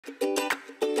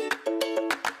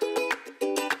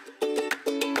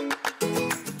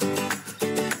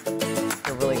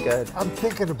really good. I'm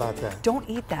thinking about that. Don't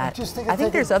eat that. Just I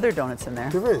think there's other donuts in there.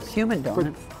 There is. Human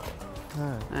donuts. I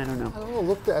don't know. I don't know,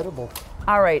 looked edible.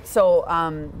 All right, so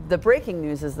the breaking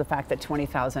news is the fact that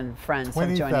 20,000 friends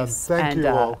have joined us. Thank you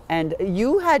all. And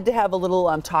you had to have a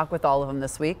little talk with all of them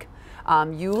this week.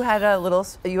 You had a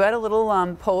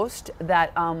little post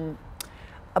that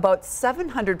about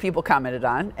 700 people commented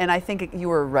on, and I think you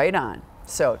were right on.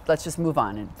 So let's just move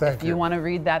on. And if you want to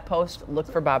read that post, look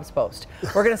for Bob's post.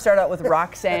 We're going to start out with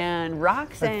Roxanne.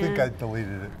 Roxanne. I think I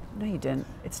deleted it. No, you didn't.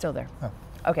 It's still there. Oh.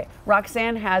 Okay.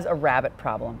 Roxanne has a rabbit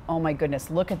problem. Oh my goodness,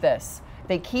 look at this.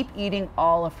 They keep eating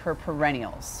all of her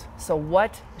perennials. So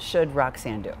what should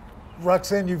Roxanne do?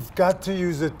 Roxanne, you've got to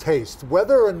use a taste.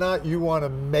 Whether or not you want to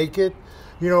make it,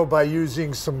 you know, by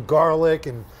using some garlic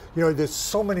and, you know, there's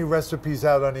so many recipes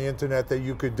out on the internet that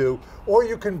you could do, or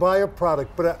you can buy a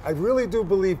product. But I really do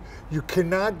believe you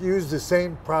cannot use the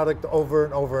same product over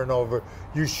and over and over.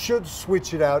 You should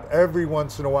switch it out every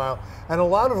once in a while. And a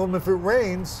lot of them, if it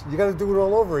rains, you got to do it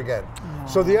all over again. Aww.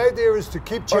 So the idea is to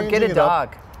keep changing it up. Or get a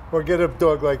dog. Or get a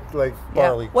dog like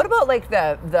Barley. What about like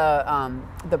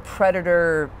the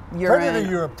predator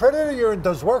urine? Predator urine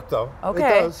does work though.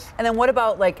 Okay. It does. And then what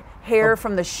about like hair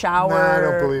from the shower? No, I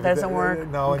don't believe that doesn't work.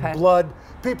 No, okay. And blood.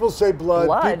 People say blood.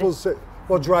 Blood? People say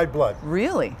dried blood.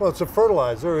 Really? Well, it's a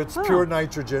fertilizer. It's pure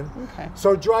nitrogen. Okay.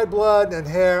 So dry blood and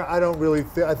hair, I don't really.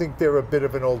 I think they're a bit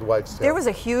of an old wives' tale. There was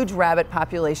a huge rabbit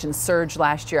population surge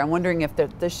last year. I'm wondering if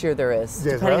this year there is.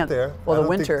 Yeah, they're out there. Well, the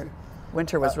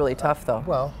winter was really tough though.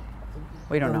 Well.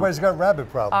 We don't know. Everybody's got rabbit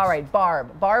problems. All right,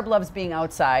 Barb. Barb loves being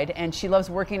outside, and she loves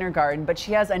working her garden, but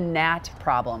she has a gnat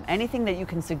problem. Anything that you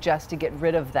can suggest to get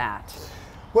rid of that?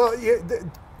 Well,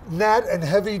 gnat and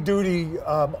heavy-duty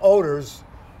odors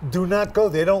do not go.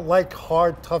 They don't like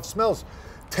hard, tough smells.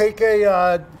 Take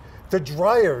the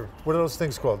dryer. What are those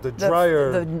things called? The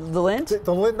dryer. The lint?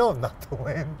 The lint? No, not the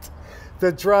lint.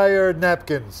 The dryer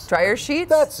napkins. Dryer sheets?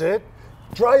 That's it.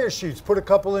 Dryer sheets. Put a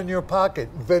couple in your pocket.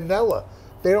 Vanilla.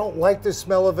 They don't like the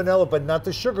smell of vanilla, but not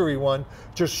the sugary one,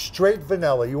 just straight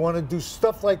vanilla. You want to do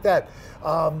stuff like that.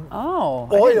 Oils, I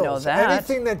didn't know that.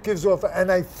 Anything that gives off,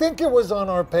 and I think it was on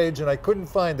our page and I couldn't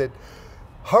find it.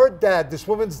 Her dad, this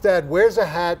woman's dad, wears a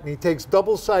hat and he takes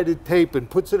double-sided tape and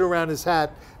puts it around his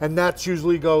hat, and gnats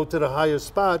usually go to the highest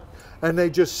spot, and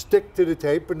they just stick to the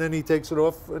tape, and then he takes it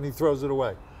off and he throws it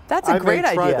away. That's a great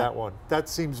idea. I may try that one. That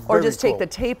seems very cool. Or just take the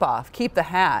tape off, keep the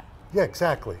hat. Yeah,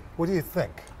 exactly. What do you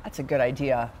think? That's a good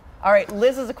idea. All right,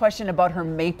 Liz has a question about her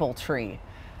maple tree.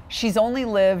 She's only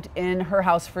lived in her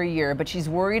house for a year, but she's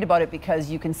worried about it because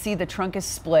you can see the trunk is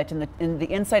split and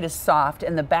the inside is soft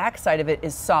and the back side of it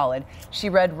is solid. She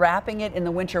read wrapping it in the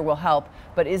winter will help,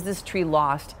 but is this tree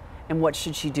lost and what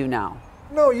should she do now?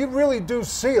 No, you really do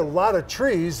see a lot of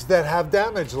trees that have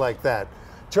damage like that.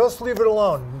 Just leave it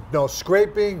alone. No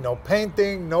scraping, no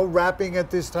painting, no wrapping at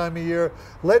this time of year.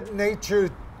 Let nature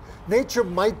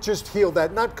might just heal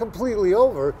that, not completely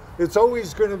over. It's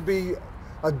always going to be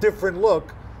a different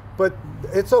look, but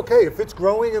it's okay. If it's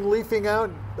growing and leafing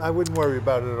out, I wouldn't worry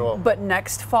about it at all. But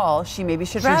next fall, she maybe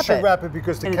should wrap it. She should wrap it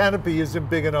because the canopy isn't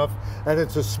big enough and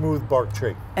it's a smooth bark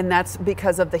tree. And that's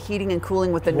because of the heating and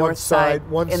cooling with the north side in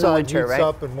the winter, right? One side heats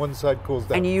up and one side cools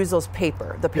down. And you use the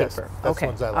paper. Yes, that's the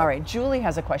ones I like. All right, Julie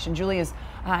has a question. Julie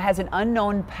has an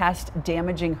unknown pest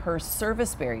damaging her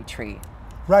serviceberry tree.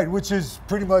 Right, which is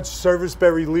pretty much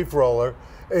serviceberry leaf roller.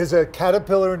 Is a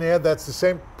caterpillar in there. That's the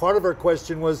same. Part of her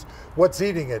question was, what's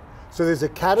eating it? So there's a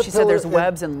caterpillar. She said there's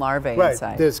webs and larvae inside.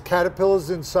 Right, there's caterpillars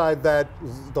inside that,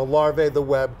 the larvae, the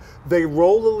web. They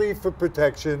roll the leaf for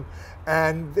protection,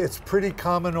 and it's pretty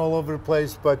common all over the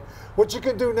place. But what you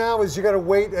can do now is you got to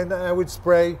wait, and I would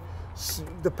spray,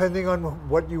 depending on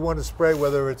what you want to spray,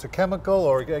 whether it's a chemical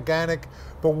or organic.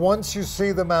 But once you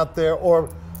see them out there, or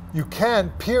you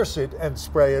can pierce it and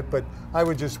spray it, but I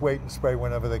would just wait and spray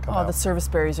whenever they come out. Oh, the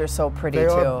serviceberries are so pretty too.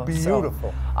 They are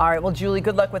beautiful. All right, well, Julie,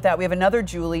 good luck with that. We have another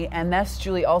Julie, and this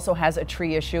Julie also has a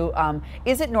tree issue.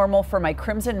 Is it normal for my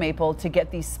crimson maple to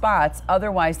get these spots?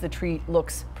 Otherwise, the tree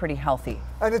looks pretty healthy.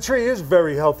 And the tree is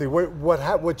very healthy.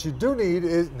 What you do need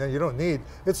is, no, you don't need,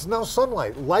 it's no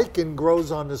sunlight. Lichen grows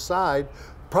on the side,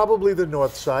 probably the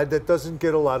north side, that doesn't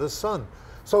get a lot of sun.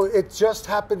 So it just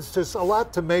happens to a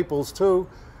lot to maples too.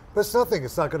 But it's nothing.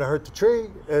 It's not going to hurt the tree.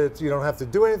 You don't have to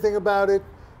do anything about it.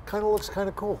 Kind of looks kind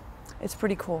of cool. It's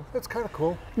pretty cool. It's kind of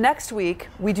cool. Next week,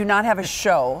 we do not have a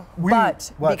show,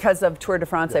 because of Tour de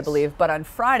France, I believe. But on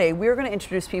Friday, we're going to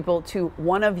introduce people to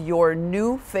one of your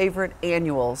new favorite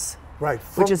annuals. Right.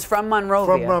 Which is from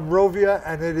Monrovia. From Monrovia,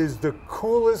 and it is the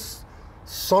coolest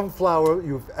sunflower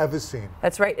you've ever seen.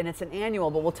 That's right, and it's an annual,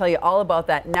 but we'll tell you all about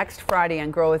that next Friday on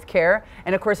Grow with Care.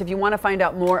 And of course, if you want to find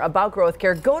out more about Grow with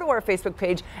Care, go to our Facebook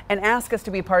page and ask us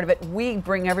to be part of it. We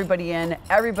bring everybody in,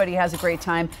 everybody has a great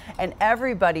time, and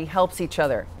everybody helps each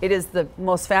other. It is the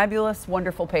most fabulous,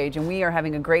 wonderful page, and we are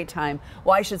having a great time.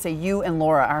 Well, I should say you and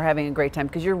Laura are having a great time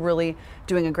because you're really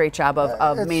doing a great job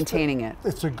of maintaining it.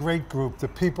 It's a great group. The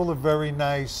people are very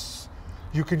nice.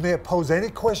 You can pose any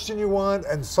question you want,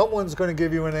 and someone's going to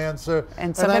give you an answer.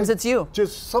 And sometimes it's you.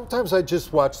 Sometimes I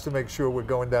just watch to make sure we're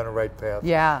going down the right path.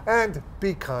 Yeah. And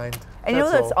be kind. And you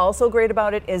know what's also great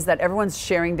about it is that everyone's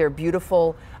sharing their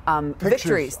beautiful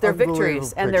victories,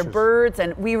 and their birds,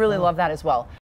 and we really love that as well.